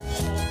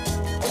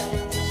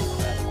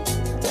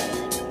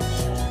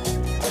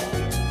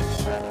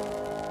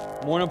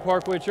Morning,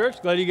 Parkway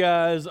Church. Glad you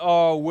guys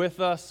are with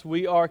us.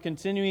 We are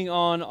continuing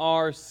on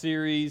our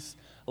series,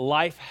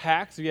 Life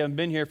Hacks. If you haven't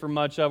been here for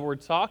much of what we're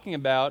talking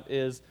about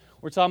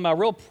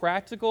real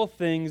practical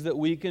things that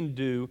we can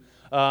do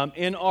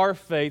in our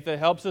faith that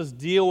helps us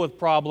deal with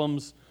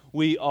problems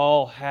we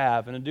all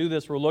have. And to do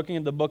this, we're looking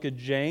at the book of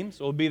James.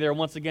 We'll be there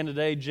once again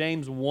today,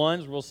 James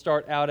 1, we'll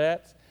start out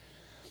at.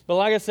 But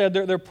like I said,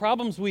 they're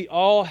problems we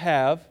all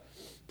have,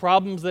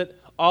 problems that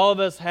all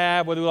of us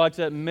have, whether we like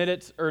to admit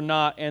it or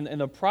not.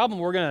 And the problem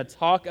we're going to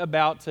talk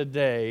about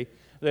today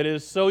that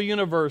is so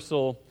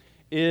universal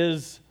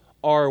is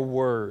our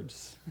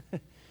words.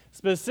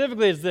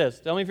 Specifically, it's this.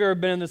 Tell me if you've ever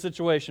been in this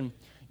situation.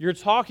 You're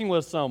talking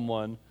with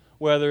someone,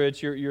 whether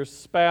it's your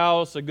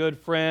spouse, a good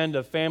friend,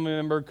 a family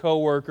member,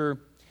 coworker,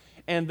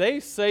 and they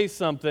say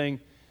something,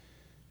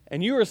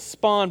 and you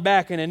respond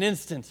back in an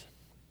instant.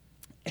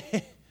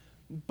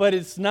 But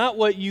it's not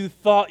what you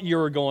thought you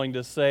were going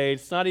to say.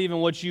 It's not even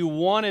what you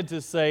wanted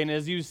to say. And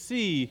as you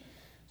see,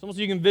 it's almost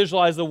you can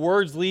visualize the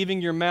words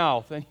leaving your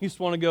mouth. And you just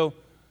want to go,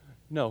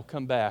 no,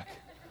 come back.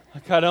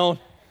 Like I don't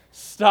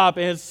stop.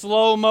 And it's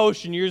slow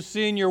motion. You're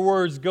seeing your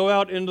words go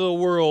out into the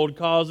world,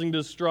 causing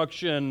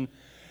destruction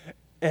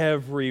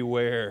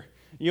everywhere.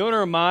 You know what it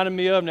reminded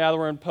me of now that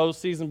we're in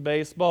postseason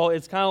baseball?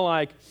 It's kind of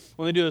like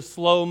when they do a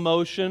slow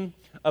motion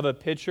of a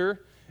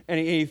pitcher. And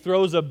he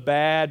throws a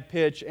bad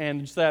pitch,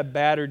 and just that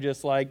batter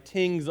just like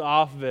tings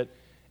off of it.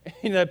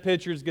 And that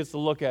pitcher just gets to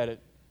look at it.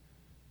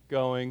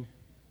 Going.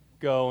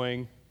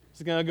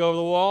 Is it going to go over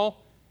the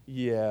wall?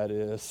 Yeah, it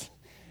is.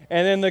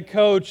 And then the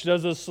coach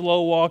does a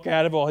slow walk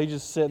out of it while he's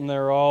just sitting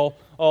there all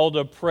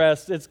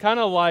depressed. It's kind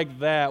of like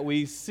that.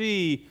 We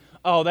see,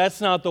 oh, that's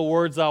not the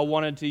words I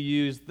wanted to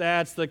use.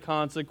 That's the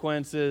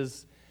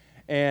consequences.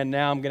 And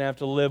now I'm going to have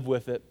to live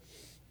with it.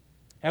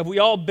 Have we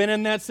all been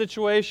in that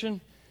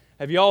situation?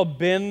 Have you all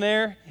been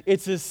there?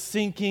 It's a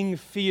sinking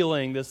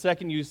feeling the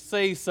second you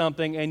say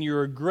something and you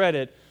regret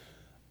it.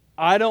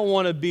 I don't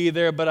want to be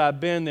there, but I've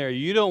been there.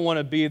 You don't want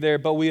to be there,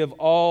 but we have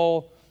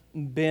all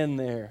been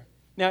there.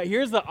 Now,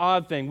 here's the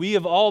odd thing. We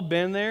have all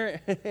been there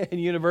in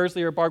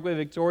University or Parkway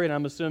Victoria, and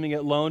I'm assuming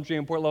at Lone Tree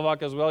and Port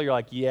Lavaca as well. You're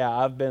like, yeah,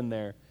 I've been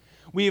there.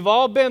 We've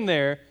all been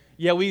there,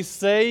 yet we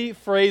say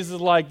phrases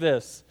like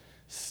this.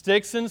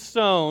 Sticks and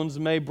stones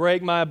may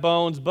break my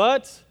bones,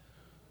 but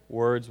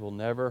words will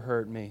never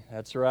hurt me.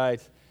 That's right.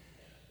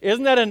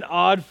 Isn't that an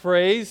odd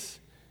phrase?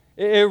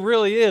 It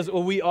really is.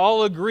 Well, we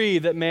all agree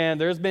that, man,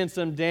 there's been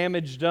some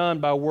damage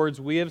done by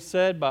words we have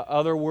said, by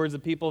other words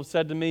that people have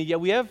said to me. Yet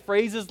we have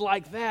phrases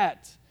like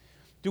that.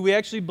 Do we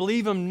actually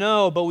believe them?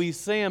 No, but we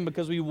say them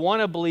because we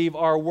want to believe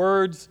our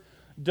words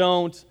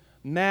don't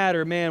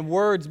matter. Man,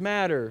 words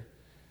matter.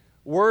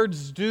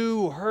 Words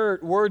do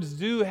hurt. Words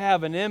do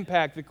have an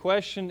impact. The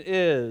question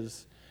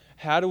is,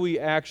 how do we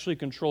actually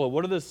control it?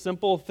 What are the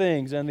simple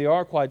things, and there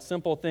are quite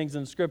simple things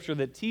in Scripture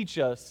that teach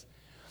us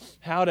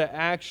how to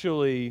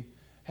actually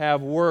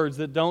have words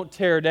that don't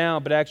tear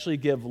down but actually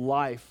give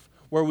life,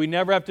 where we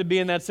never have to be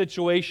in that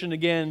situation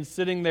again,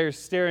 sitting there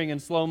staring in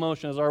slow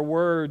motion as our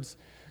words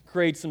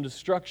create some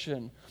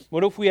destruction?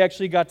 What if we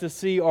actually got to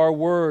see our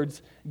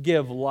words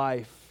give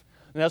life?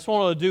 And that's what I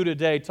want to do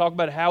today, talk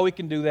about how we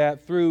can do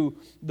that through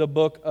the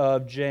book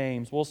of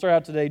James. We'll start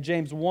out today,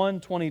 James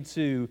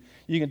 1:22.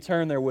 You can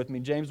turn there with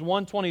me, James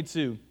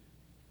 1:22.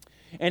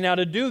 And now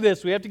to do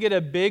this, we have to get a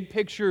big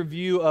picture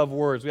view of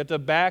words. We have to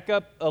back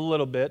up a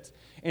little bit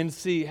and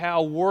see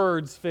how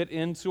words fit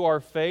into our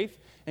faith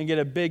and get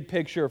a big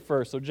picture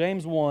first. So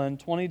James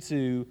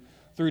 1:22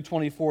 through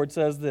 24, it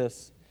says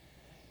this.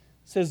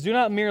 It says, do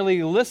not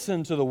merely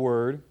listen to the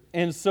word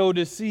and so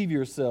deceive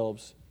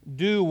yourselves.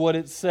 Do what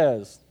it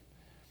says.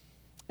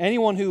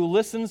 Anyone who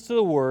listens to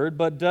the word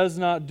but does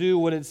not do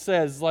what it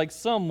says is like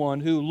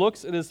someone who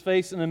looks at his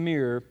face in a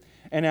mirror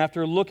and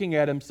after looking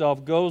at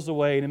himself goes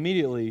away and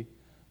immediately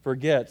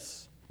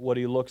forgets what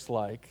he looks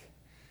like.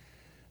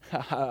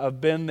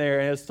 I've been there,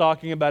 and it's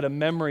talking about a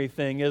memory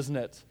thing, isn't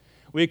it?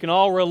 We can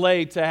all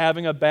relate to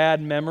having a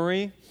bad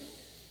memory.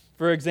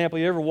 For example,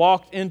 you ever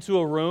walked into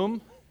a room?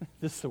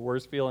 This is the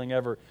worst feeling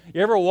ever.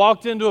 You ever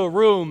walked into a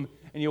room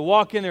and you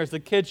walk in there, it's the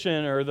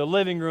kitchen or the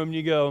living room, and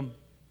you go,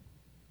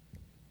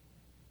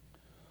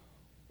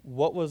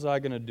 what was I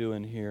going to do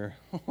in here?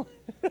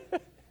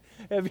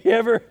 Have you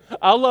ever?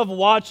 I love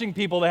watching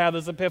people that have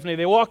this epiphany.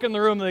 They walk in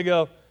the room and they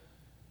go,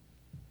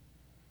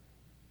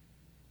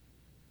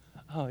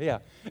 oh yeah.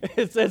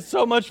 It's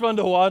so much fun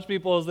to watch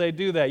people as they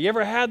do that. You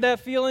ever had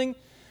that feeling?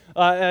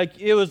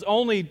 It was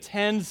only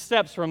 10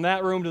 steps from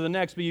that room to the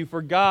next, but you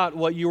forgot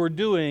what you were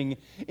doing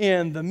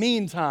in the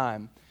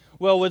meantime.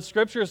 Well, what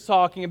Scripture is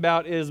talking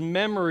about is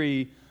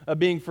memory of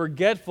being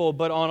forgetful,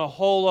 but on a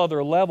whole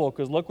other level,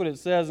 because look what it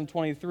says in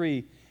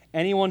 23.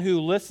 Anyone who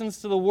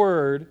listens to the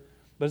word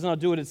but does not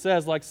do what it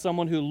says, like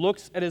someone who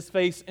looks at his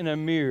face in a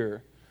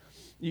mirror.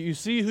 You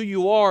see who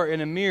you are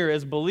in a mirror.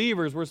 As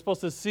believers, we're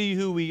supposed to see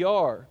who we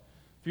are.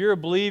 If you're a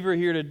believer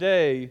here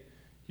today,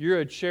 you're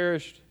a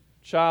cherished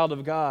child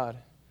of God.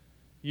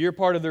 You're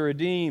part of the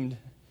redeemed.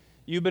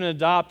 You've been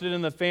adopted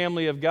in the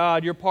family of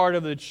God. You're part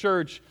of the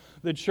church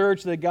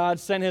that God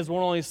sent His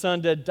one and only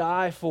Son to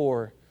die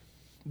for.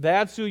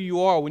 That's who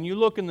you are. When you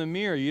look in the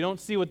mirror, you don't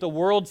see what the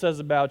world says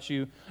about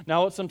you,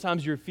 not what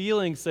sometimes your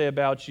feelings say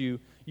about you.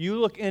 You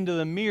look into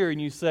the mirror and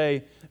you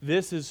say,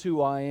 this is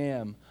who I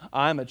am.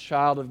 I'm a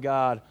child of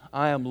God.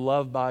 I am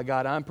loved by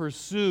God. I'm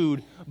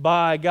pursued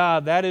by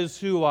God. That is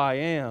who I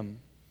am.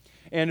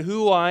 And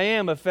who I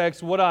am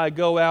affects what I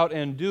go out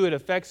and do. It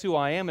affects who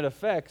I am. It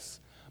affects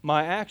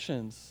my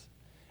actions.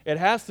 It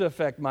has to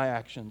affect my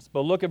actions.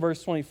 But look at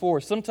verse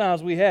 24.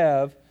 Sometimes we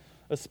have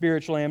a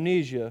spiritual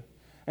amnesia.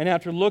 And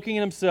after looking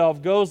at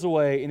himself, goes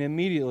away and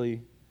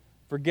immediately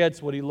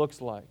forgets what he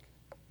looks like.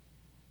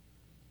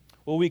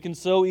 What we can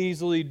so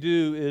easily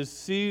do is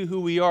see who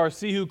we are,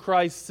 see who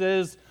Christ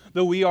says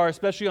that we are,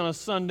 especially on a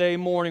Sunday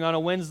morning, on a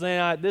Wednesday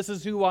night. This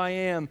is who I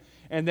am.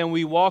 And then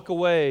we walk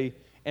away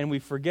and we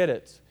forget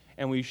it.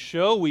 And we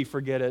show we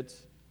forget it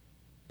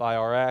by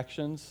our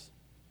actions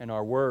and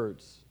our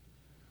words.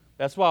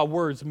 That's why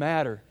words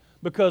matter.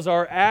 Because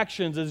our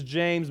actions, as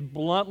James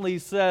bluntly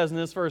says in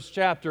this first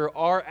chapter,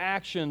 our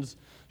actions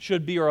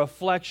should be a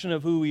reflection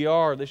of who we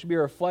are. They should be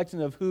a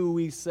reflection of who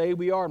we say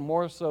we are, and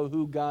more so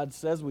who God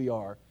says we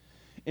are,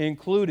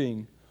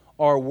 including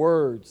our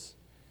words.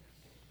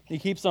 He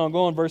keeps on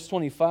going, verse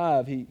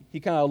 25. He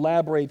kind of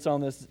elaborates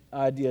on this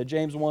idea.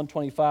 James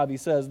 1:25, he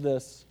says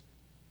this.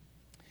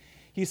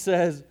 He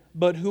says,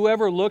 but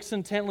whoever looks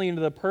intently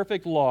into the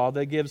perfect law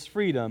that gives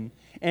freedom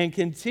and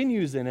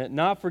continues in it,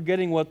 not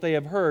forgetting what they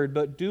have heard,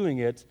 but doing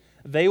it,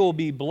 they will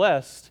be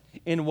blessed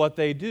in what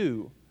they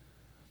do.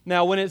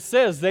 Now, when it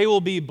says they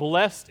will be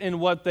blessed in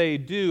what they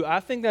do, I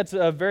think that's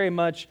a very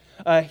much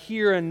a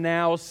here and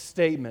now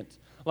statement.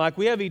 Like,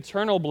 we have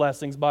eternal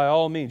blessings by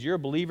all means. You're a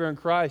believer in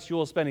Christ, you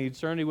will spend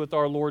eternity with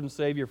our Lord and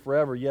Savior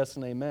forever. Yes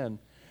and amen.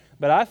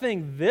 But I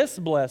think this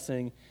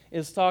blessing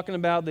is talking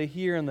about the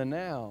here and the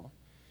now.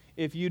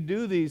 If you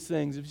do these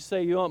things, if you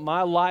say, you know what,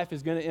 my life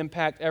is going to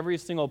impact every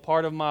single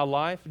part of my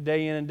life,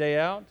 day in and day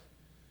out,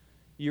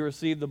 you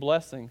receive the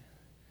blessing.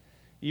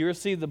 You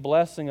receive the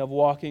blessing of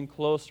walking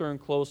closer and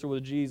closer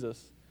with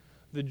Jesus.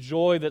 The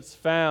joy that's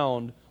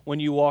found when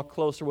you walk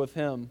closer with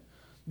Him.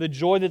 The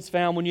joy that's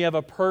found when you have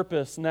a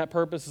purpose, and that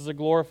purpose is to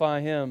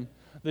glorify Him.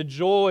 The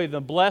joy,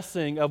 the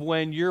blessing of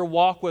when your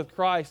walk with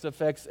Christ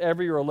affects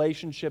every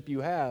relationship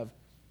you have.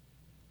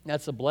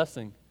 That's a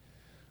blessing.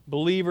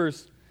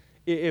 Believers,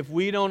 if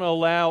we don't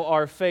allow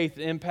our faith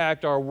to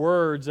impact our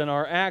words and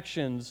our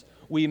actions,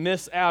 we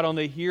miss out on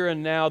the here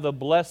and now, the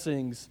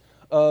blessings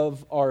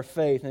of our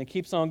faith. And it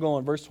keeps on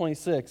going. Verse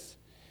 26,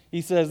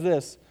 he says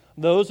this,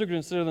 those who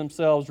consider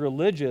themselves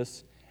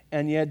religious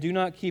and yet do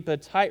not keep a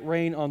tight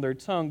rein on their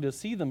tongue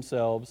deceive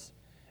themselves,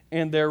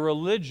 and their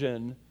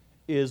religion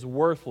is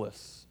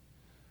worthless.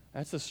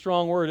 That's a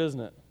strong word, isn't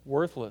it?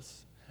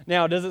 Worthless.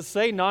 Now, does it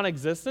say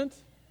non-existent?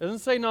 It doesn't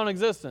say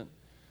non-existent.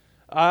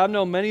 I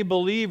know many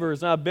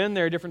believers, and I've been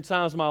there different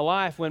times in my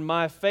life when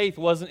my faith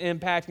wasn't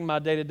impacting my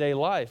day-to-day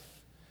life.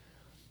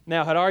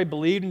 Now, had I already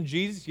believed in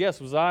Jesus? Yes.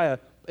 Was I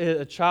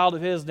a child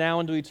of His now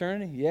into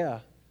eternity? Yeah.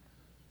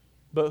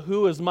 But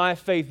who is my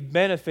faith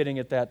benefiting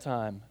at that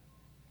time?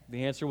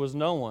 The answer was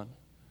no one.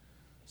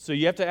 So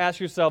you have to ask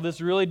yourself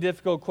this really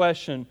difficult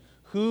question.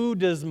 Who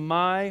does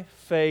my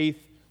faith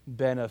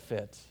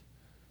benefit?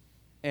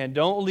 And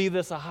don't leave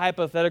this a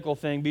hypothetical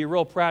thing. Be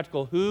real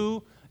practical.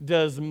 Who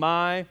does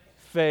my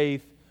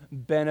faith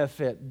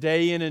benefit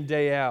day in and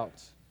day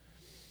out?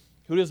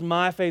 Who does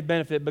my faith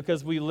benefit?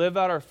 Because we live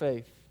out our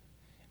faith.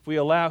 If we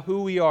allow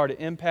who we are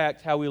to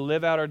impact how we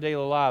live out our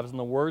daily lives and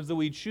the words that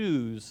we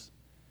choose,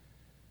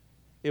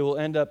 it will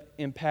end up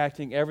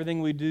impacting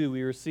everything we do.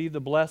 We receive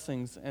the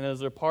blessings, and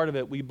as a part of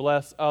it, we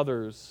bless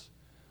others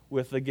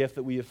with the gift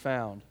that we have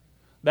found.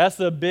 That's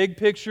the big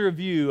picture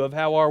view of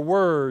how our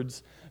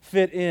words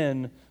fit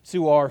in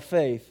to our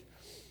faith.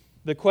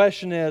 The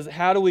question is,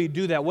 how do we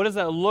do that? What does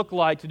that look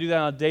like to do that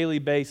on a daily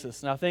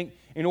basis? And I think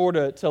in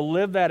order to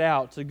live that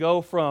out, to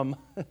go from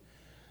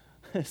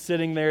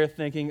sitting there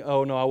thinking,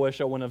 oh no, I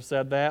wish I wouldn't have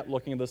said that,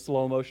 looking at the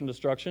slow motion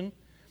destruction,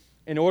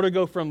 in order to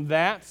go from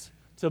that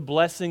to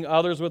blessing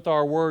others with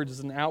our words as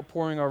an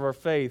outpouring of our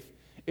faith,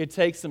 it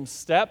takes some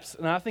steps,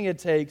 and I think it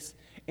takes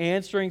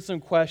answering some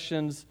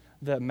questions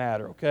that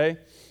matter, okay?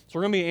 So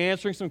we're going to be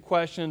answering some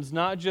questions,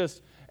 not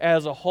just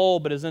as a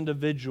whole, but as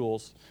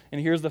individuals. And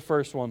here's the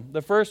first one.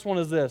 The first one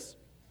is this.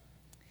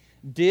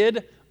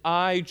 Did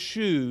I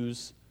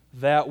choose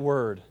that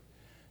word?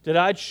 Did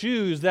I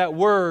choose that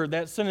word,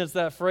 that sentence,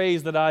 that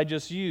phrase that I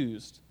just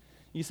used?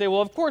 You say,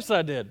 well, of course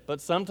I did,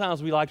 but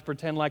sometimes we like to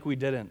pretend like we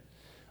didn't.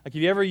 Like,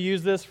 have you ever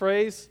used this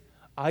phrase?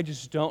 I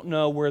just don't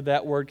know where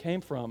that word came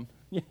from.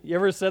 You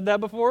ever said that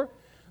before?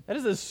 That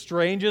is the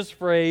strangest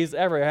phrase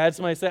ever. I had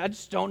somebody say, I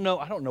don't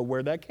know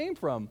where that came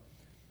from.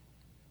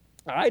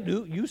 I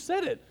do. You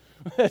said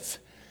it.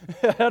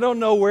 I don't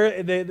know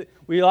where.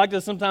 We like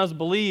to sometimes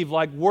believe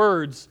like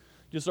words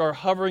just are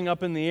hovering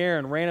up in the air,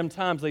 and random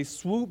times they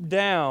swoop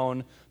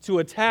down to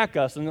attack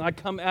us and like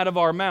come out of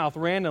our mouth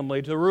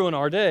randomly to ruin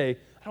our day.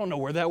 I don't know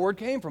where that word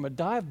came from. It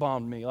dive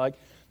bombed me. Like,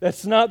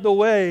 that's not the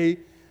way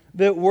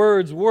that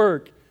words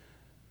work.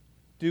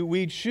 Do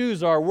we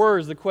choose our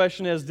words? The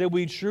question is, did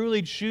we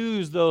truly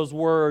choose those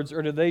words,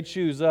 or did they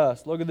choose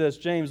us? Look at this,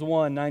 James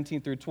 1,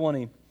 19 through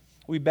 20.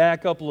 We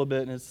back up a little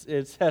bit, and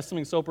it has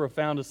something so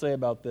profound to say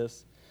about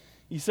this.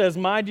 He says,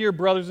 "My dear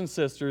brothers and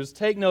sisters,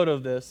 take note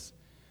of this.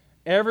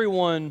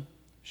 Everyone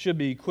should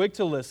be quick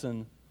to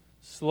listen,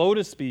 slow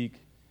to speak,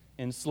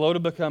 and slow to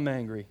become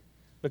angry,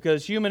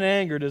 because human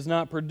anger does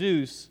not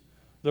produce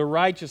the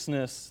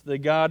righteousness that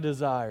God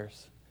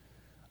desires."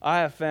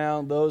 I have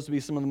found those to be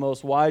some of the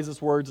most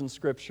wisest words in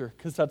Scripture,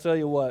 because I'll tell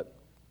you what,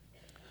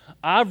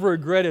 I've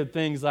regretted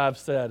things I've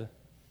said.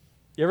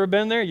 You ever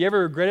been there? You ever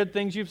regretted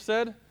things you've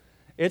said?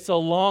 It's a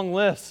long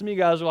list. Some of you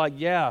guys are like,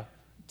 yeah,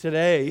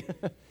 today.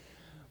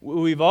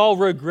 We've all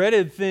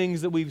regretted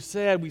things that we've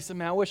said. We said,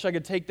 man, I wish I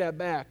could take that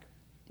back.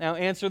 Now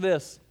answer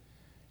this.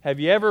 Have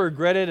you ever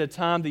regretted a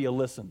time that you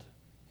listened?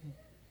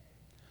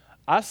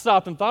 I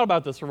stopped and thought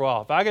about this for a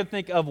while. If I could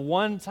think of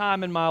one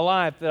time in my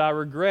life that I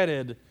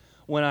regretted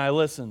when I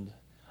listened,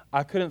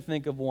 I couldn't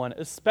think of one,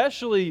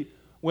 especially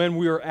when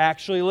we were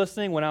actually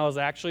listening, when I was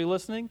actually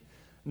listening.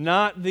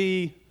 Not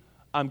the,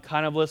 I'm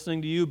kind of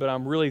listening to you, but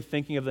I'm really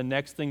thinking of the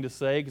next thing to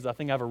say because I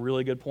think I have a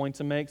really good point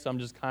to make, so I'm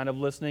just kind of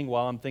listening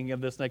while I'm thinking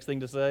of this next thing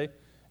to say.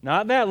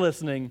 Not that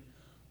listening,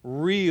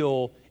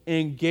 real,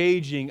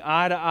 engaging,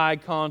 eye-to-eye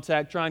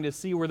contact, trying to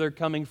see where they're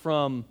coming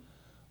from,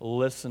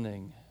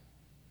 listening.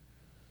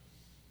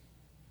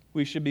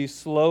 We should be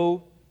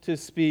slow to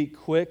speak,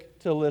 quick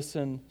to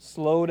listen,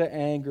 slow to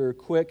anger,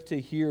 quick to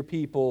hear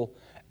people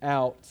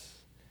out.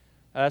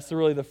 That's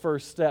really the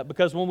first step,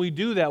 because when we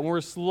do that, when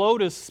we're slow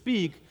to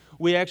speak,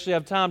 we actually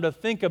have time to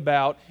think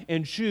about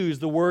and choose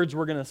the words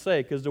we're going to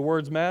say. Because do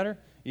words matter?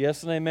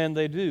 Yes and amen,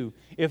 they do.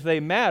 If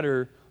they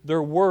matter,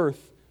 they're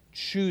worth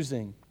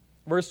choosing.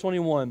 Verse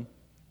 21,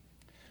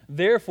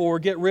 "Therefore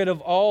get rid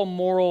of all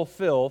moral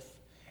filth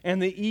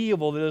and the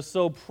evil that is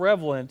so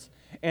prevalent,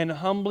 and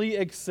humbly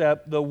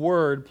accept the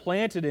word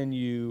planted in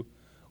you,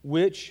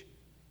 which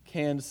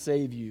can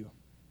save you."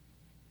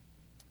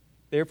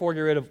 Therefore,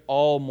 get rid of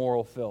all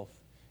moral filth.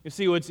 You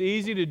see, what's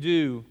easy to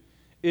do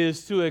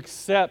is to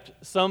accept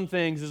some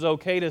things is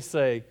okay to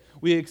say.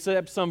 We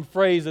accept some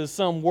phrases,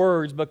 some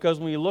words, because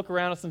when you look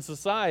around us in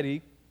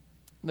society,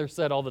 they're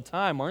said all the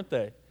time, aren't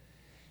they?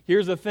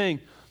 Here's the thing.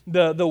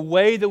 The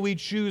way that we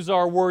choose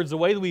our words, the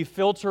way that we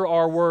filter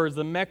our words,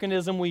 the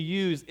mechanism we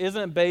use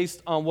isn't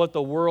based on what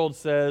the world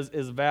says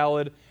is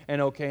valid and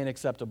okay and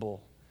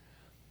acceptable.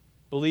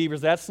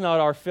 Believers, that's not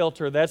our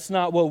filter. That's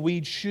not what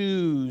we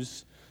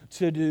choose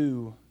to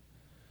do.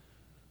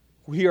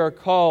 We are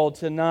called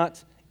to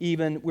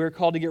we're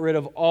called to get rid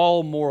of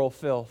all moral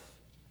filth.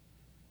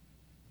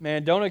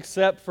 Man, don't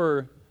accept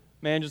for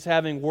just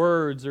having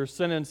words or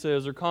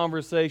sentences or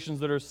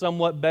conversations that are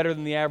somewhat better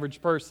than the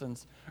average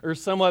person's, or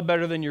somewhat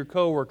better than your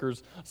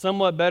coworkers,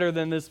 somewhat better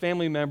than this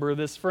family member or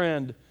this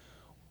friend.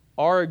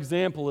 Our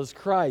example is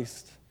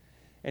Christ,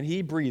 and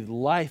He breathed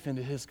life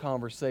into His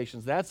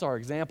conversations. That's our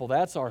example.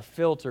 That's our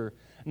filter,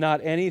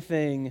 not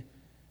anything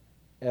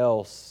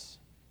else.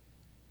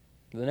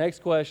 The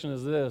next question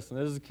is this, and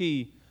this is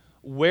key.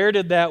 Where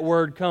did that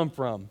word come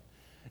from?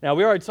 Now,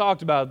 we already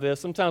talked about this.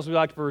 Sometimes we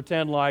like to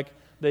pretend like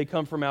they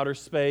come from outer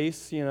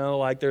space,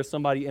 like there's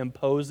somebody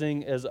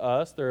imposing as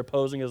us. They're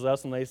opposing as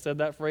us, and they said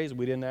that phrase.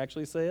 We didn't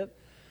actually say it.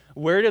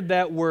 Where did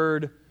that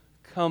word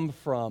come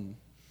from?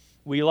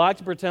 We like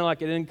to pretend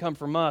like it didn't come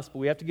from us, but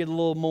we have to get a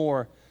little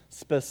more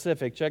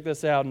specific. Check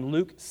this out in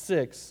Luke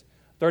 6,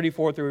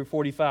 34 through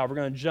 45. We're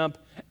going to jump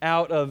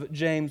out of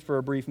James for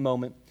a brief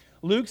moment.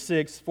 Luke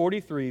 6,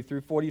 43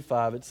 through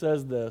 45, it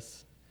says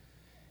this.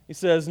 He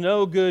says,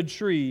 "No good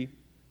tree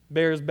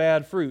bears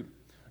bad fruit,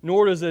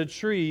 nor does a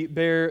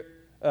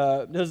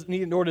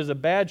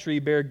bad tree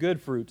bear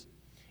good fruit.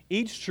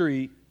 Each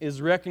tree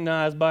is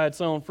recognized by its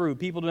own fruit.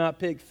 People do not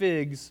pick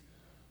figs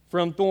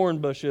from thorn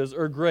bushes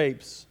or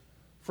grapes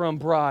from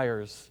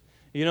briars."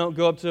 You don't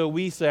go up to a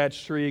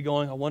weesatch tree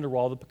going, "I wonder where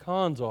all the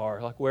pecans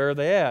are. Like, where are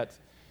they at?"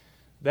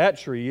 That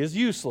tree is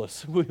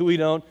useless. We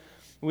don't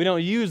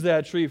use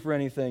that tree for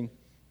anything.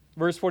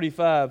 Verse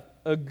 45,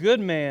 "A good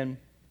man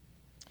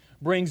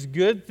brings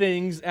good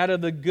things out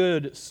of the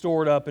good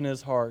stored up in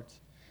his heart.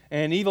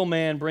 And an evil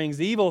man brings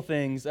evil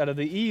things out of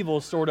the evil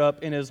stored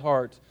up in his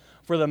heart.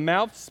 For the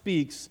mouth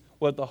speaks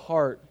what the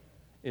heart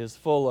is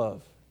full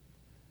of."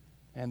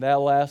 And that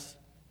last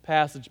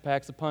passage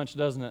packs a punch,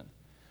 doesn't it?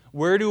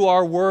 Where do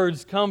our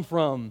words come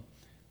from?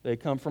 They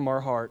come from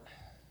our heart.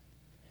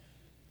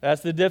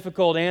 That's the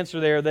difficult answer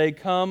there. They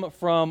come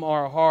from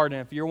our heart.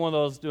 And if you're one of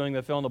those doing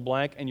the fill in the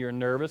blank and you're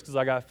nervous because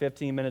I got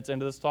 15 minutes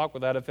into this talk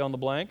without a fill in the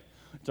blank,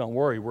 don't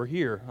worry, we're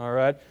here, all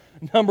right?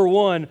 Number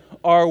one,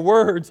 our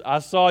words, I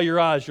saw your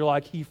eyes. You're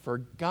like, he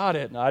forgot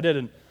it. No, I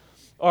didn't.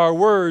 Our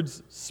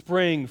words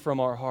spring from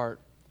our heart.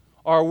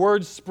 Our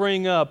words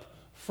spring up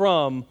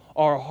from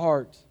our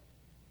heart.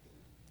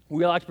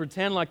 We like to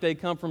pretend like they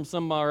come from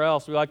somewhere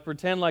else. We like to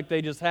pretend like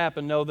they just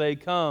happen. No, they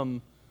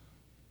come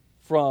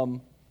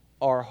from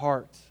our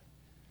heart.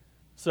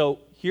 So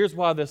here's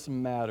why this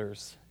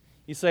matters.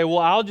 You say, well,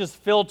 I'll just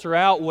filter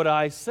out what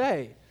I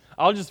say.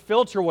 I'll just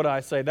filter what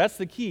I say. That's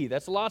the key.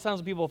 That's a lot of times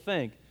what people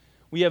think.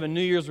 We have a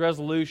New Year's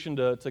resolution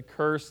to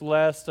curse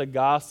less, to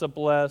gossip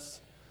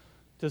less,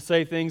 to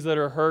say things that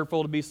are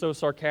hurtful, to be so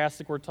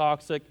sarcastic or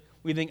toxic.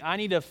 We think, I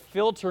need to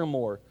filter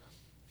more.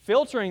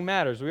 Filtering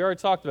matters. We already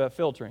talked about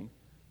filtering.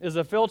 Is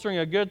the filtering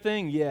a good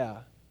thing? Yeah.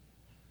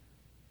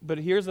 But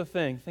here's the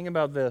thing. Think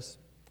about this.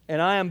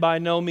 And I am by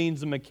no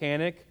means a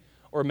mechanic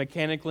or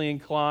mechanically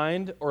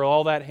inclined or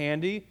all that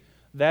handy.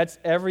 That's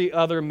every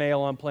other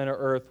male on planet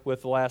Earth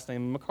with the last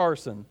name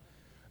McCarson.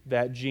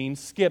 That gene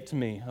skipped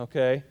me,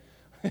 okay?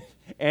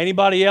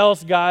 Anybody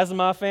else, guys in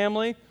my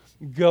family,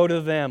 go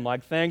to them.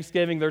 Like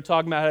Thanksgiving, they're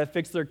talking about how to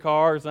fix their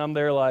cars, and I'm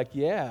there like,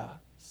 yeah,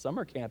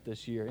 summer camp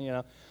this year, you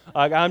know.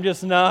 Like I'm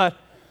just not,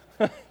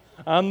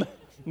 I'm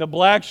the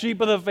black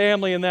sheep of the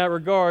family in that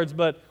regards,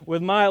 but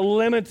with my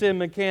limited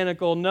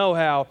mechanical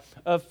know-how,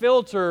 a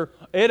filter,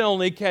 it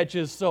only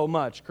catches so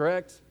much,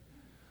 correct?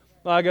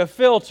 Like a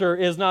filter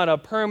is not a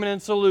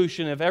permanent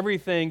solution if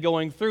everything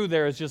going through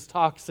there is just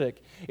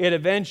toxic.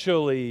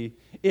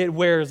 It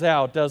wears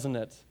out, doesn't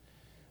it?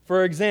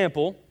 For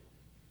example,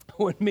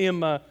 when me and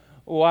my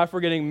wife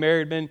were getting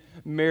married, been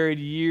married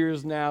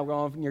years now,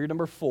 going on year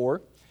number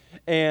 4,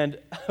 and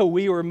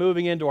we were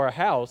moving into our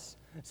house.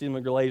 See, my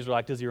ladies were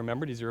like, does he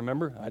remember? Does he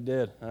remember? I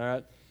did. All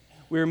right.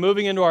 We were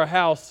moving into our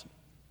house,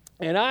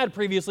 and I had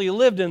previously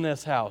lived in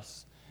this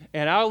house.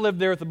 And I lived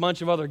there with a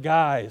bunch of other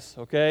guys,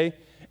 okay?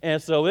 And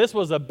so this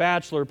was a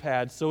bachelor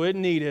pad, so it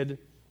needed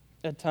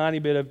a tiny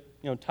bit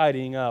of,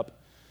 tidying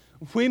up.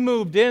 We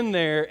moved in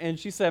there, and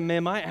she said,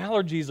 man, my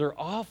allergies are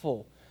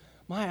awful.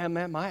 My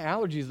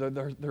allergies,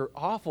 they're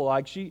awful.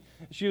 Like she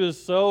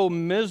was so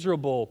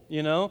miserable,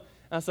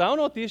 I said, I don't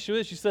know what the issue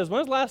is. She says, when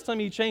was the last time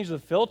you changed the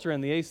filter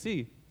in the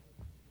AC?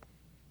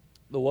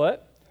 The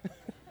what?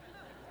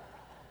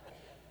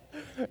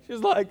 She's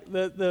like,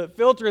 the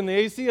filter in the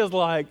AC is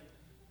like,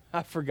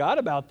 I forgot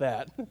about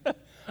that.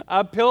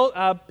 I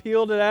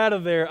peeled it out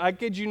of there. I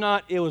kid you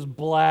not, it was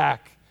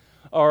black.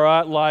 All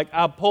right, like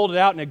I pulled it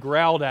out and it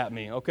growled at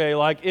me. Okay,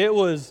 like it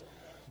was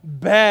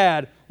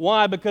bad.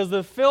 Why? Because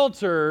the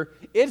filter,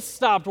 it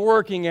stopped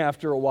working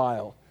after a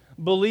while.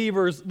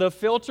 Believers, the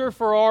filter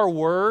for our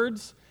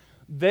words,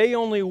 they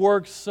only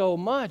work so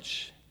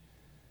much.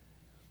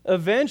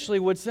 Eventually,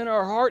 what's in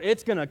our heart,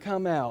 it's going to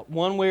come out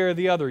one way or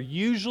the other,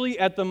 usually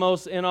at the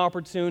most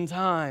inopportune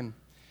time.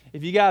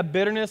 If you got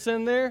bitterness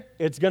in there,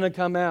 it's going to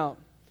come out.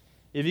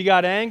 If you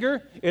got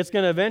anger, it's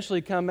going to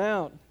eventually come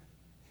out.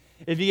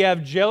 If you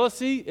have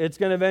jealousy, it's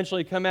going to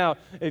eventually come out.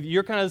 If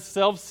you're kind of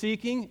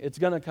self-seeking, it's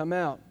going to come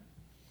out.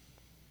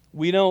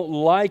 We don't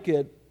like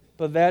it,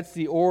 but that's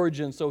the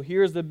origin. So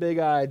here's the big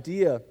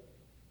idea.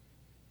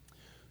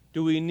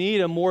 Do we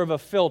need more of a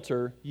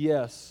filter?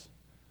 Yes.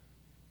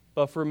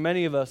 But for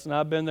many of us, and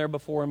I've been there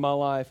before in my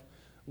life,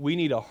 we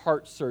need a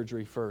heart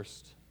surgery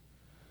first.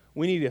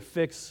 We need to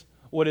fix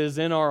what is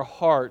in our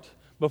heart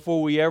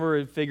before we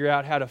ever figure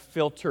out how to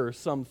filter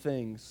some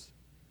things.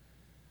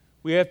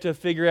 We have to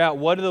figure out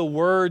what do the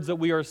words that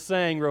we are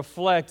saying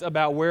reflect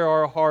about where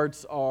our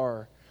hearts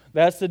are.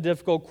 That's the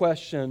difficult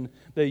question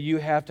that you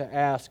have to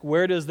ask.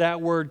 Where does that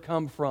word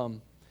come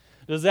from?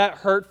 Does that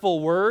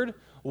hurtful word,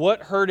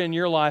 what hurt in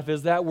your life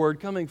is that word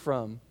coming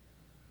from?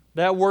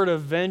 That word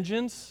of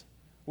vengeance,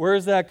 where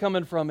is that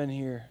coming from in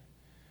here?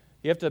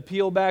 You have to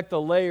peel back the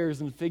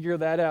layers and figure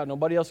that out.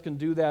 Nobody else can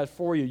do that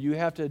for you. You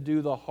have to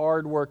do the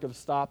hard work of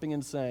stopping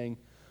and saying,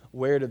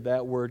 where did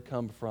that word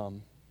come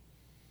from?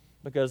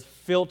 Because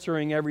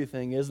filtering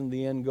everything isn't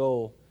the end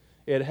goal.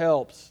 It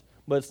helps,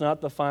 but it's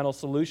not the final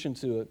solution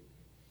to it.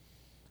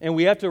 And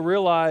we have to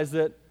realize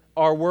that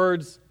our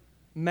words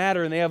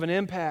matter and they have an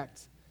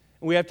impact.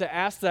 And we have to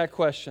ask that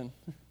question.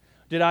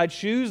 Did I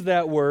choose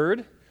that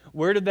word?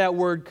 Where did that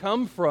word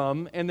come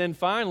from? And then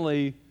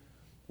finally,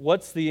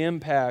 what's the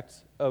impact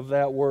of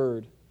that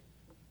word?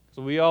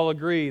 So we all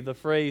agree the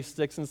phrase,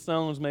 sticks and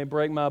stones may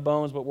break my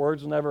bones, but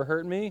words will never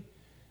hurt me,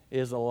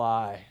 is a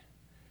lie.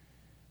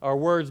 Our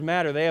words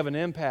matter. They have an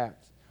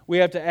impact. We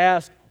have to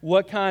ask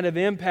what kind of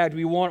impact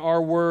we want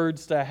our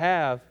words to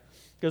have.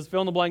 Because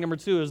fill in the blank number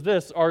 2 is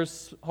this.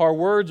 Our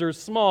words are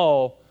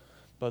small,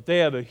 but they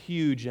have a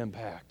huge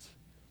impact.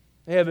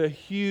 They have a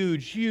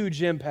huge,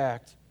 huge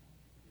impact.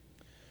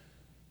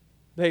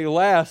 They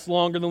last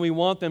longer than we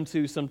want them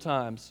to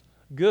sometimes.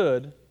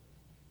 Good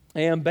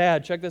and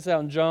bad. Check this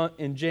out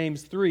in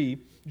James 3.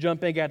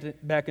 Jump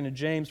back into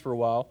James for a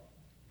while.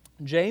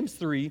 James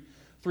 3,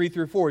 3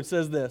 through 4. It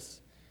says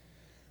this.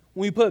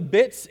 When we put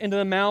bits into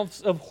the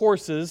mouths of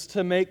horses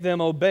to make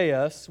them obey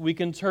us, we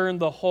can turn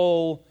the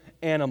whole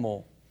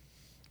animal.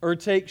 Or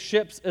take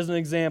ships as an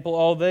example.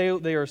 Although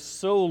they are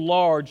so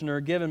large and are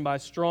given by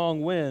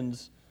strong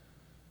winds,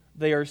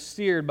 they are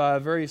steered by a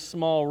very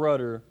small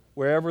rudder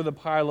wherever the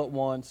pilot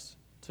wants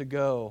to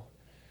go.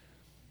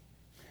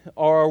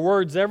 Are our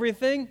words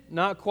everything?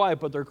 Not quite,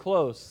 but they're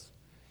close.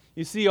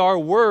 You see, our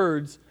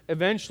words,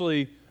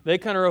 eventually, they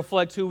kind of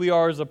reflect who we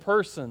are as a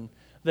person.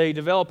 They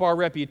develop our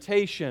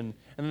reputation,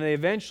 and they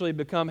eventually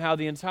become how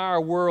the entire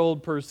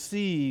world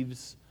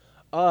perceives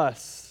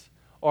us.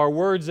 Are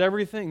words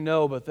everything?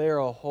 No, but they are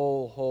a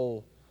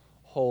whole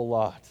whole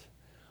lot.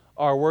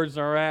 Our words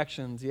and our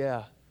actions,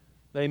 yeah,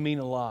 they mean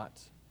a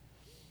lot.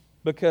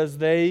 Because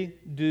they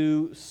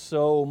do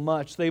so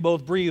much. They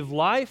both breathe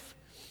life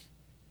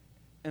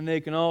and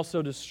they can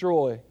also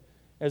destroy.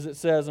 As it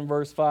says in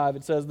verse 5,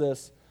 it says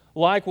this,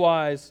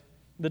 "Likewise,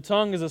 the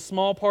tongue is a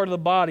small part of the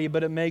body,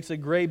 but it makes a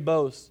great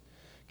boast.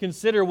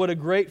 Consider what a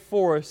great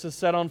forest is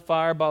set on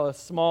fire by a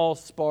small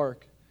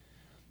spark.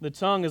 The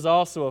tongue is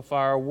also a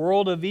fire, a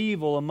world of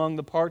evil among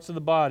the parts of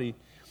the body.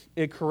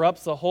 It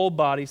corrupts the whole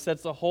body,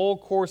 sets the whole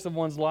course of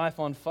one's life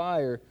on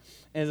fire,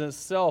 and is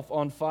itself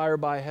on fire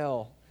by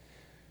hell."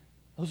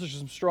 Those are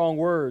some strong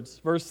words.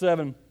 Verse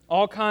 7,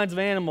 "All kinds of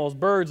animals,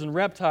 birds and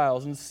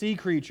reptiles and sea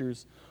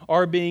creatures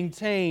are being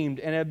tamed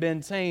and have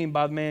been tamed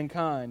by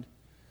mankind.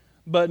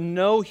 But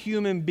no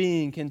human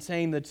being can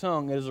tame the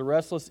tongue. It is a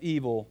restless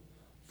evil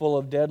full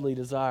of deadly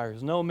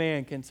desires." No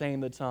man can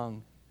tame the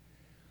tongue.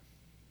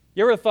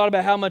 You ever thought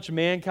about how much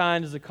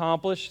mankind has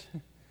accomplished?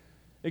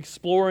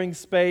 Exploring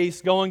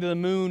space, going to the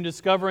moon,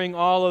 discovering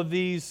all of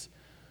these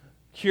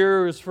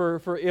cures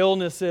for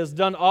illnesses,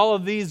 done all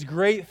of these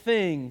great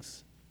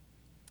things.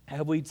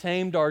 Have we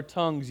tamed our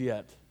tongues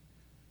yet?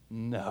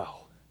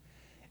 No.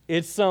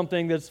 It's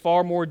something that's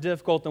far more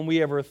difficult than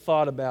we ever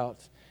thought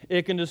about.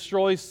 It can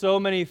destroy so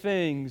many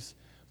things,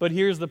 but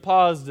here's the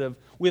positive.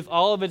 With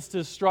all of its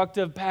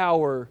destructive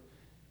power,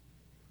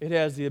 it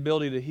has the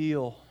ability to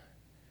heal.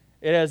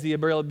 It has the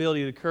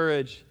ability to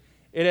courage.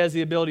 It has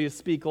the ability to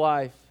speak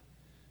life.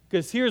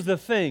 Because here's the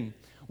thing.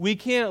 We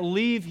can't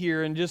leave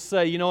here and just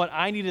say, you know what,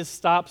 I need to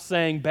stop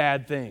saying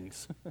bad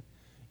things.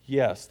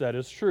 Yes, that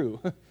is true.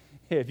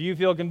 If you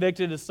feel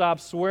convicted to stop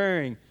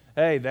swearing,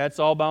 hey, that's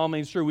all by all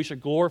means true. We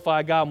should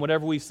glorify God in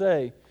whatever we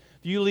say.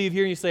 If you leave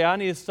here and you say, I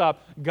need to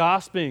stop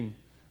gossiping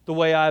the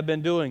way I've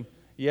been doing,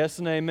 yes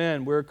and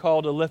amen. We're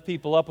called to lift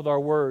people up with our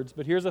words.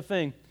 But here's the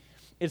thing.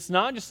 It's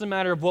not just a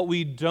matter of what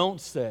we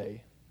don't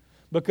say,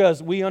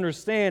 because we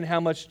understand how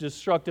much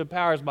destructive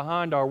power is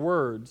behind our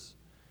words,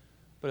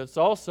 but it's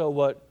also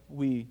what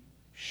we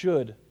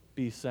should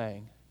be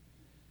saying.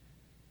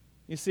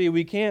 You see,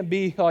 we can't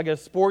be like a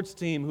sports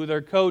team who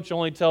their coach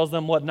only tells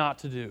them what not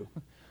to do.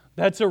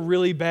 That's a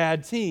really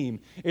bad team.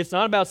 It's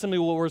not about simply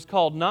what we're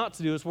called not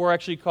to do. It's what we're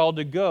actually called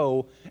to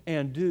go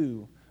and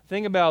do.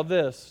 Think about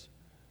this.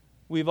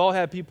 We've all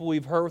had people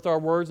we've hurt with our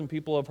words and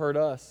people have hurt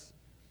us.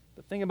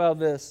 But think about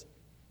this.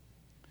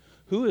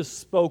 Who has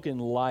spoken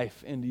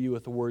life into you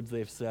with the words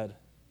they've said? I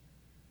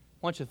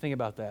want you to think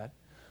about that.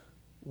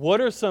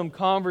 What are some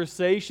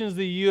conversations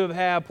that you have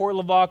had, Port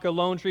Lavaca,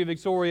 Lone Tree,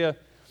 Victoria,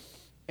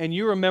 and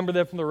you remember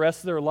them from the rest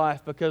of their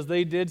life because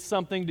they did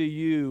something to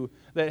you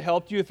that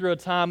helped you through a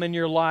time in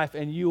your life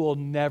and you will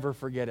never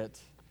forget it.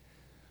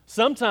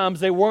 Sometimes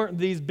they weren't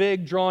these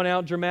big,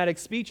 drawn-out, dramatic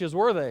speeches,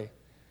 were they?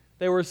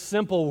 They were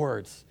simple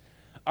words.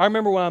 I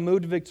remember when I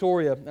moved to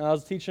Victoria, and I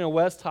was teaching at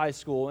West High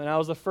School, and I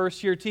was a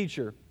first-year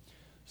teacher.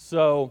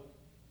 So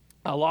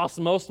I lost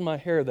most of my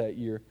hair that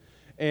year.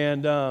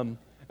 And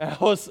I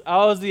was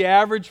the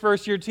average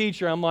first-year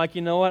teacher. I'm like,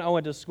 you know what? I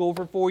went to school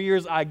for 4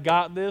 years. I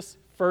got this.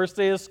 First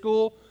day of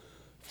school,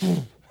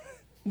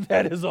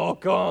 that is all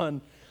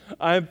gone.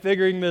 I'm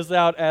figuring this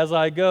out as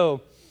I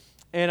go.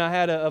 And I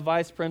had a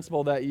vice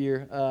principal that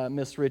year,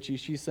 Miss Ritchie.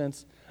 She's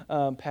since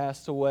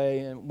passed away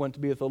and went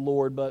to be with the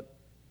Lord. But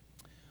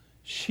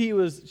she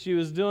was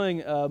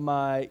doing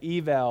my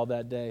eval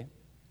that day.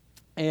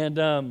 And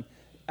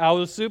I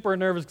was super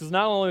nervous because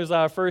not only was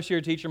I a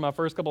first-year teacher my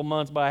first couple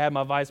months, but I had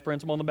my vice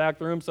principal in the back of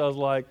the room. So I was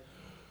like,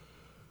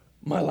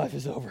 my life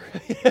is over.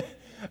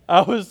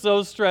 I was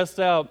so stressed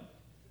out.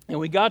 And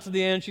we got to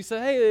the end. She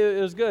said, hey,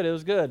 it was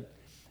good.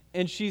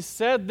 And she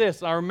said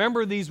this. I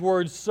remember these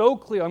words so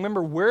clear. I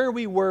remember where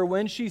we were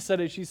when she said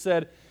it. She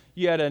said,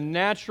 you had a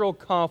natural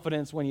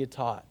confidence when you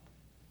taught.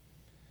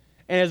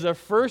 And as a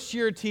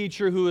first-year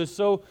teacher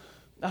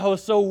I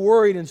was so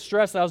worried and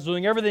stressed I was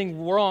doing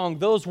everything wrong,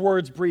 those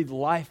words breathed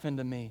life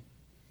into me.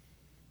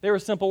 They were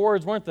simple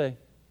words, weren't they?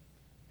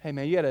 Hey,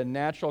 man, you had a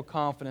natural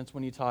confidence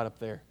when you taught up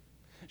there.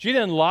 She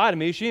didn't lie to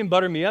me. She didn't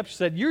butter me up. She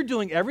said, you're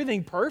doing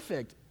everything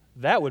perfect.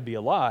 That would be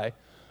a lie.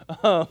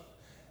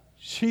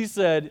 She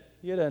said,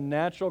 you had a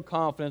natural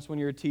confidence when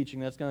you're teaching.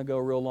 That's going to go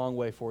a real long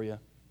way for you.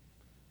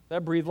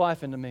 That breathed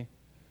life into me.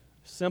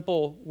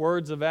 Simple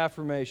words of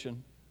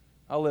affirmation.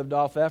 I lived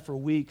off that for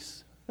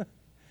weeks.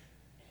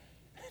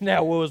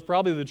 Now, what was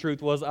probably the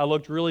truth was I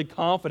looked really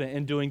confident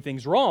in doing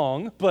things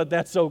wrong, but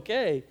that's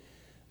okay.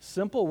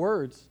 Simple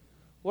words.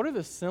 What are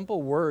the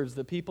simple words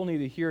that people need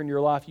to hear in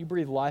your life? You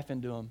breathe life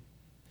into them.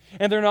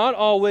 And they're not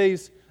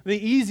always the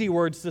easy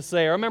words to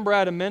say. I remember I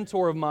had a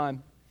mentor of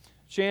mine,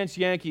 Chance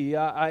Yankee.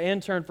 I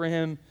interned for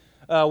him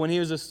when he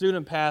was a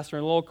student pastor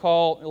in a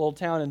little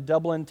town in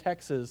Dublin,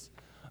 Texas,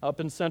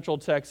 up in central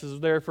Texas. I was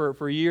there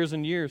for years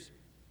and years.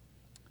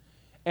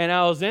 And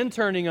I was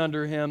interning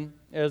under him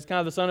as kind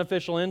of this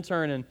unofficial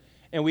intern,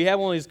 and we had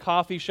one of these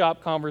coffee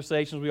shop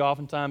conversations we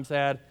oftentimes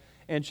had.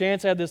 And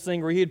Chance had this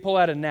thing where he'd pull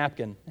out a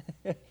napkin.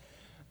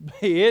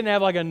 He didn't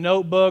have like a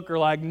notebook or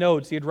like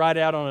notes. He'd write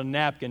out on a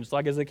napkin, just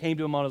like as it came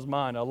to him on his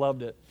mind. I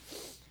loved it.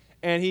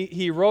 And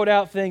he wrote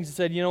out things and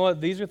said, you know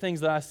what, these are things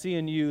that I see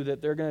in you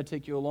that they're going to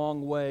take you a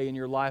long way in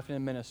your life and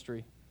in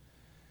ministry.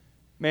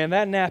 Man,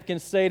 that napkin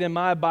stayed in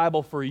my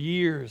Bible for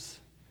years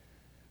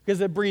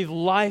because it breathed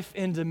life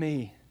into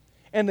me.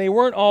 And they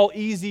weren't all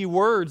easy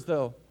words,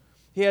 though.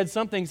 He had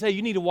some things, hey,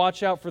 you need to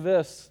watch out for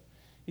this.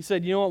 He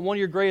said, you know what, one of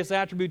your greatest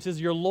attributes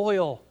is you're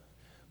loyal.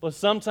 But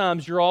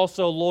sometimes you're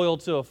also loyal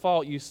to a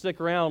fault. You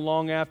stick around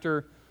long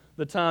after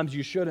the times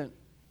you shouldn't.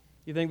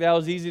 You think that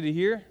was easy to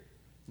hear?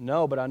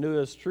 No, but I knew it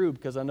was true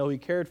because I know He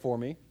cared for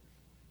me.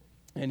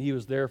 And He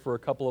was there for a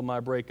couple of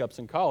my breakups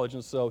in college,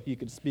 and so He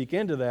could speak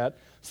into that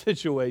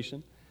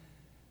situation.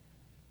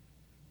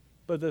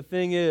 But the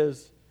thing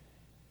is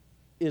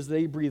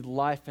they breathed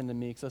life into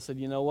me because I said,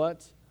 you know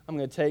what? I'm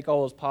going to take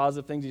all those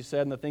positive things you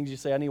said and the things you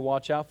say I need to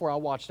watch out for. I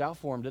watched out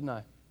for them, didn't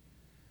I?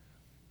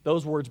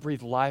 Those words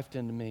breathed life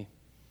into me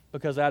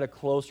because I had a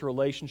close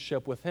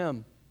relationship with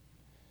Him.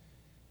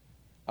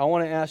 I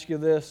want to ask you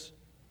this.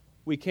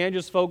 We can't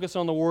just focus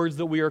on the words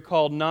that we are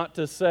called not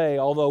to say,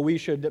 although we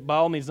should, by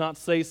all means, not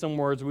say some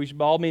words. We should,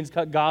 by all means,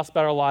 cut gossip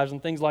out of our lives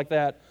and things like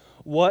that.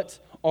 What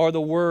are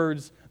the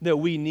words that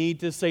we need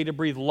to say to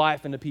breathe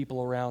life into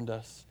people around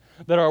us?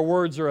 That our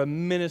words are a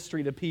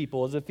ministry to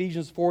people. As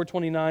Ephesians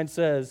 4:29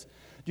 says,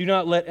 do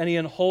not let any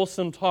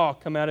unwholesome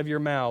talk come out of your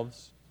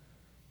mouths,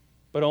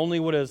 but only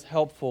what is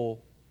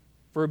helpful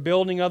for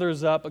building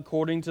others up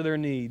according to their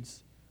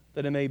needs,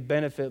 that it may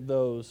benefit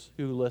those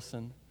who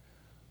listen.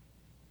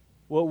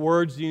 What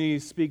words do you need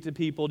to speak to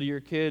people, to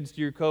your kids,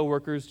 to your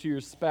coworkers, to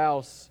your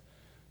spouse,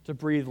 to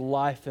breathe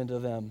life into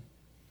them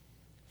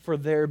for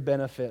their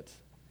benefit?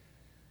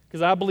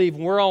 Because I believe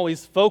we're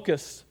always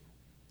focused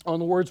on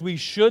the words we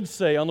should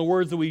say, on the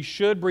words that we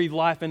should breathe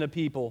life into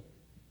people.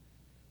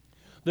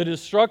 The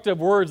destructive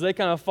words, they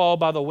kind of fall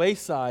by the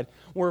wayside.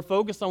 We're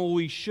focused on what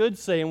we should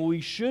say and what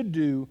we should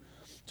do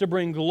to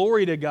bring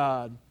glory to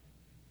God.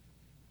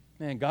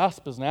 Man,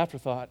 gossip is an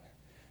afterthought.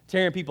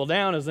 Tearing people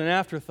down is an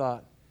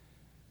afterthought.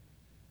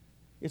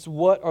 It's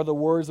what are the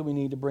words that we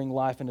need to bring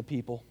life into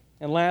people.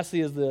 And lastly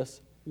is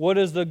this. What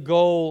is the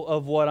goal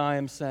of what I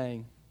am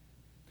saying?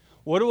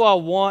 What do I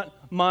want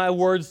my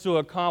words to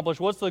accomplish?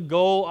 What's the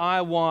goal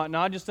I want,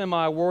 not just in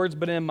my words,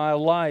 but in my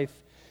life?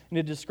 And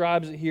it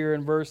describes it here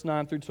in verse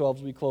 9 through 12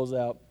 as we close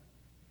out.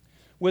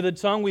 With the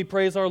tongue we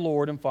praise our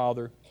Lord and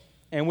Father,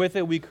 and with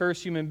it we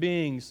curse human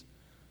beings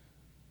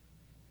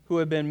who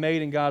have been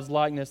made in God's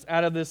likeness.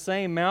 Out of this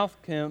same mouth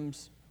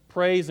comes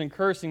praise and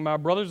cursing. My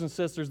brothers and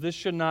sisters, this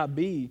should not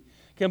be.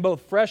 Can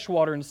both fresh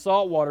water and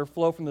salt water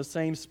flow from the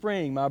same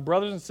spring? My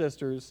brothers and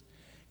sisters,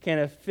 can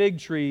a fig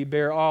tree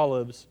bear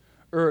olives,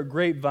 or a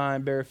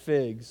grapevine bear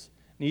figs?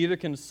 Neither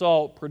can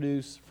salt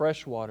produce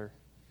fresh water.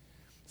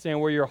 Saying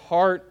where your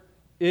heart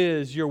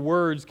is, your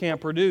words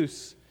can't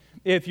produce.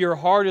 If your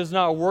heart is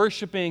not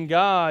worshiping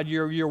God,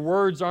 your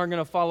words aren't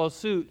going to follow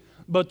suit.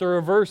 But the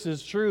reverse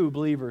is true,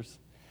 believers.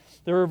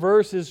 The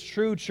reverse is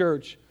true,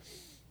 church,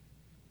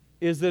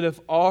 is that if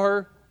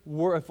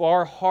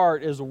our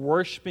heart is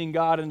worshiping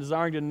God and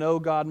desiring to know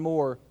God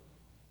more,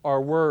 our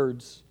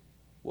words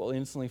will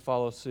instantly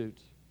follow suit.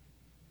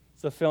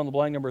 So fill in the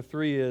blank number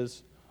 3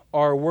 is,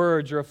 our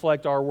words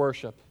reflect our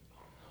worship.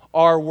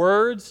 Our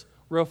words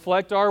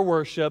reflect our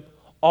worship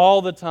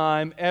all the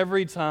time,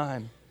 every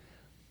time.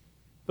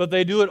 But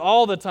they do it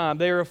all the time.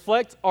 They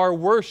reflect our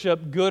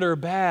worship, good or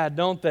bad,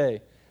 don't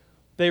they?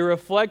 They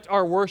reflect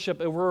our worship.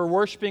 If we're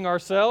worshiping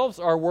ourselves,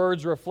 our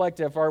words reflect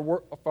it. If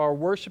our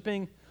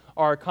worshiping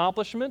our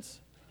accomplishments,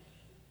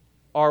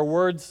 our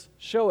words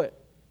show it.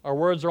 Our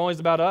words are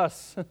always about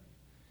us.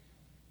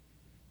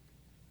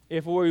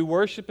 If what we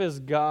worship is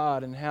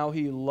God and how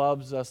He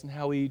loves us and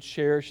how He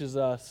cherishes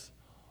us,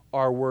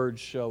 our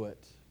words show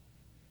it.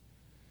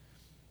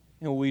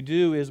 And what we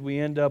do is we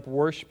end up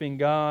worshiping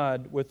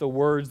God with the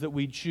words that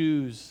we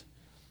choose.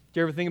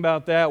 Do you ever think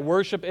about that?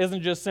 Worship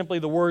isn't just simply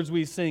the words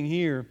we sing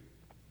here.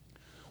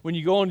 When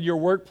you go into your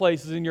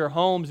workplaces, in your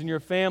homes, in your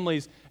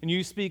families, and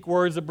you speak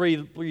words that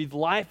breathe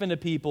life into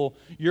people,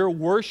 you're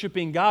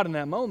worshiping God in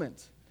that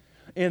moment.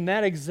 In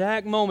that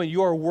exact moment,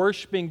 you are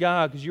worshiping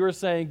God because you are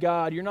saying,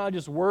 God, you're not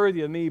just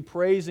worthy of me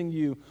praising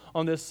you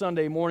on this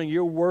Sunday morning.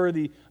 You're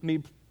worthy of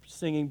me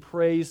singing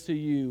praise to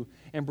you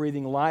and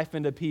breathing life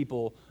into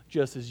people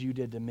just as you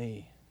did to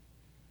me.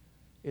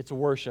 It's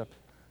worship.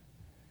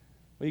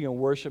 We can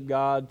worship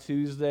God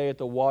Tuesday at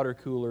the water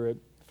cooler at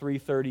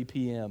 3:30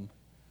 p.m.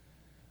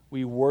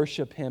 We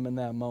worship Him in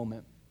that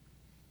moment.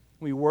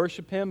 We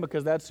worship Him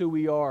because that's who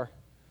we are.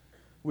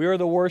 We are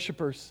the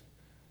worshipers.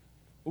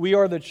 We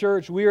are the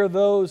church. We are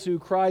those who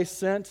Christ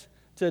sent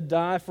to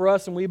die for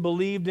us, and we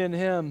believed in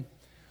Him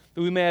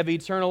that we may have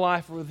eternal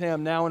life with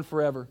Him now and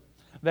forever.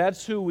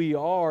 That's who we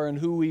are, and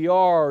who we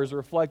are is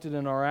reflected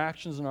in our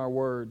actions and our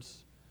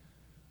words.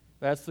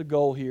 That's the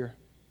goal here.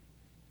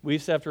 We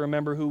just have to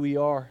remember who we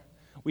are.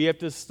 We have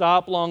to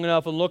stop long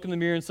enough and look in the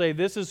mirror and say,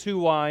 this is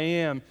who I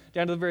am,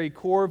 down to the very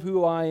core of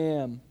who I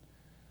am.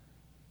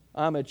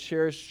 I'm a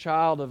cherished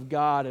child of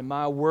God, and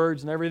my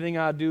words and everything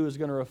I do is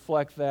going to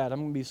reflect that. I'm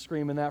going to be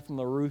screaming that from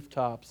the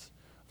rooftops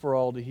for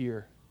all to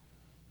hear.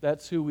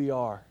 That's who we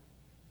are.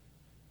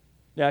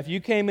 Now, if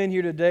you came in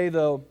here today,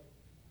 though,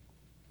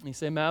 and you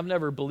say, man, I've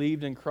never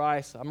believed in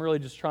Christ. I'm really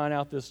just trying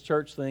out this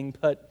church thing.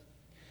 But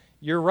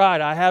you're right.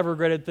 I have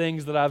regretted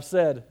things that I've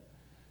said.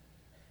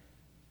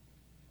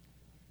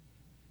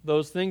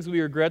 Those things we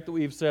regret that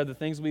we've said, the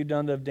things we've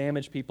done that have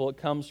damaged people, it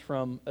comes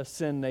from a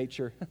sin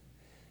nature.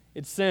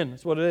 It's sin.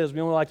 That's what it is. We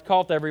don't like to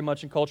call it that very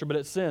much in culture, but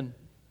it's sin.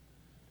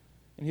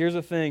 And here's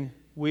the thing.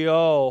 We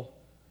all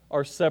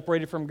are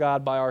separated from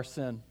God by our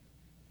sin.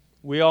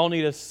 We all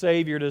need a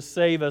Savior to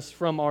save us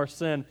from our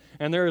sin.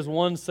 And there is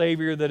one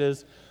Savior that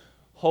is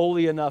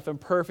holy enough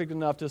and perfect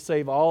enough to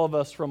save all of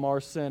us from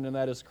our sin, and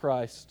that is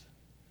Christ.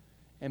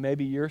 And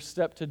maybe your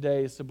step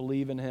today is to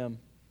believe in Him.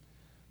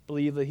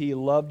 Believe that He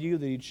loved you,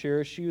 that He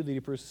cherished you, that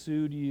He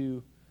pursued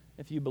you.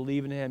 If you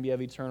believe in Him, you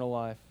have eternal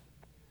life.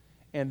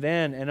 And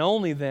then, and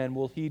only then,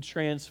 will He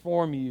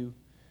transform you,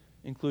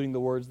 including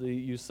the words that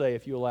you say,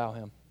 if you allow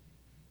Him.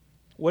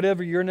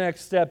 Whatever your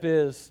next step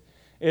is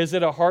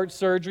it a heart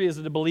surgery? Is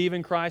it to believe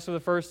in Christ for the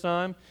first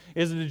time?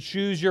 Is it to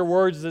choose your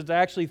words? Is it to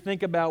actually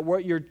think about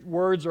what your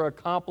words are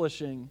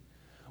accomplishing?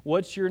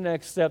 What's your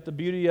next step? The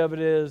beauty of it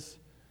is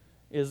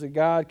that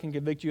God can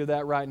convict you of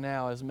that right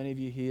now, as many of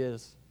you He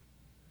is.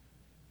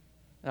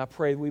 And I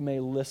pray that we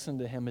may listen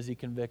to Him as He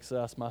convicts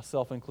us,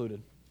 myself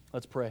included.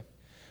 Let's pray.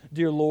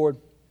 Dear Lord,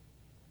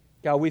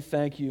 God, we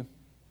thank You.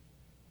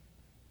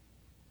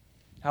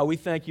 How we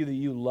thank You that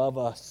You love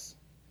us.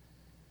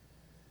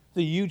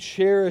 That You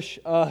cherish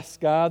us,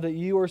 God. That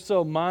You are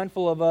so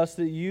mindful of us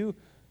that You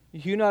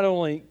not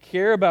only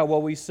care about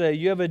what we say,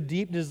 You have a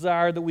deep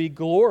desire that we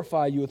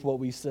glorify You with what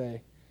we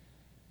say.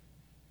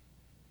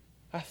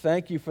 I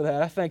thank You for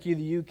that. I thank You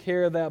that You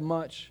care that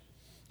much.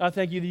 I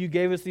thank You that You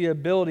gave us the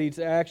ability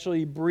to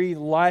actually breathe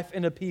life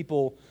into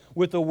people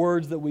with the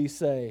words that we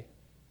say.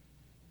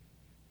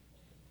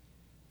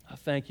 I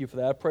thank You for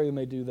that. I pray we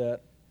may do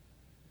that.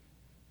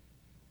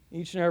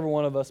 Each and every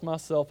one of us,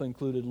 myself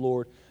included,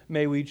 Lord,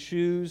 may we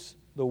choose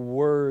the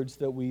words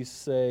that we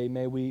say.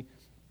 May we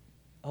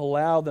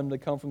allow them to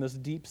come from this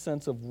deep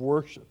sense of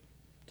worship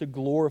to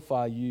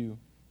glorify You.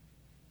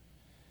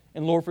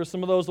 And Lord, for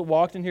some of those that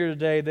walked in here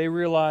today, they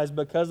realized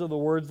because of the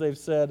words they've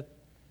said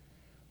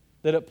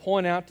that it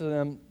point out to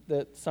them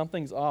that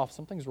something's off,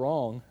 something's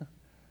wrong.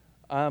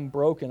 I'm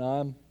broken.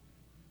 I'm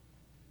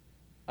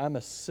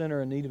a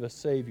sinner in need of a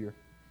Savior.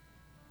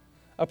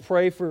 I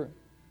pray for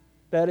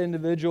that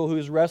individual who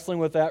is wrestling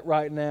with that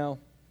right now,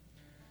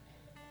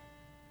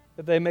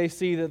 that they may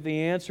see that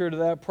the answer to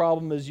that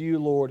problem is You,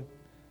 Lord.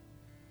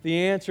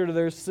 The answer to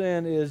their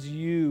sin is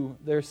You,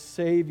 their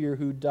Savior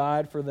who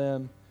died for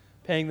them,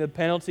 paying the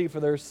penalty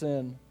for their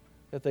sin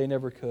that they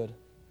never could.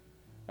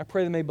 I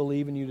pray they may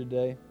believe in You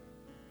today.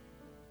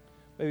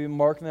 Maybe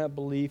marking that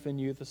belief in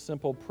You with a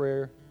simple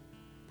prayer,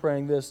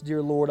 praying this: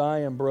 Dear Lord, I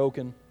am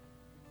broken.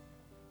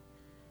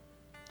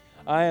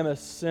 I am a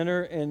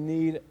sinner in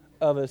need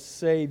of a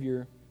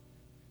Savior.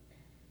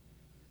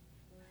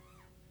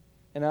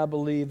 And I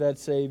believe that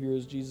Savior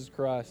is Jesus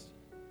Christ.